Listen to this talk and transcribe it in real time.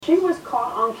She was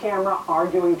caught on camera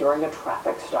arguing during a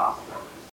traffic stop.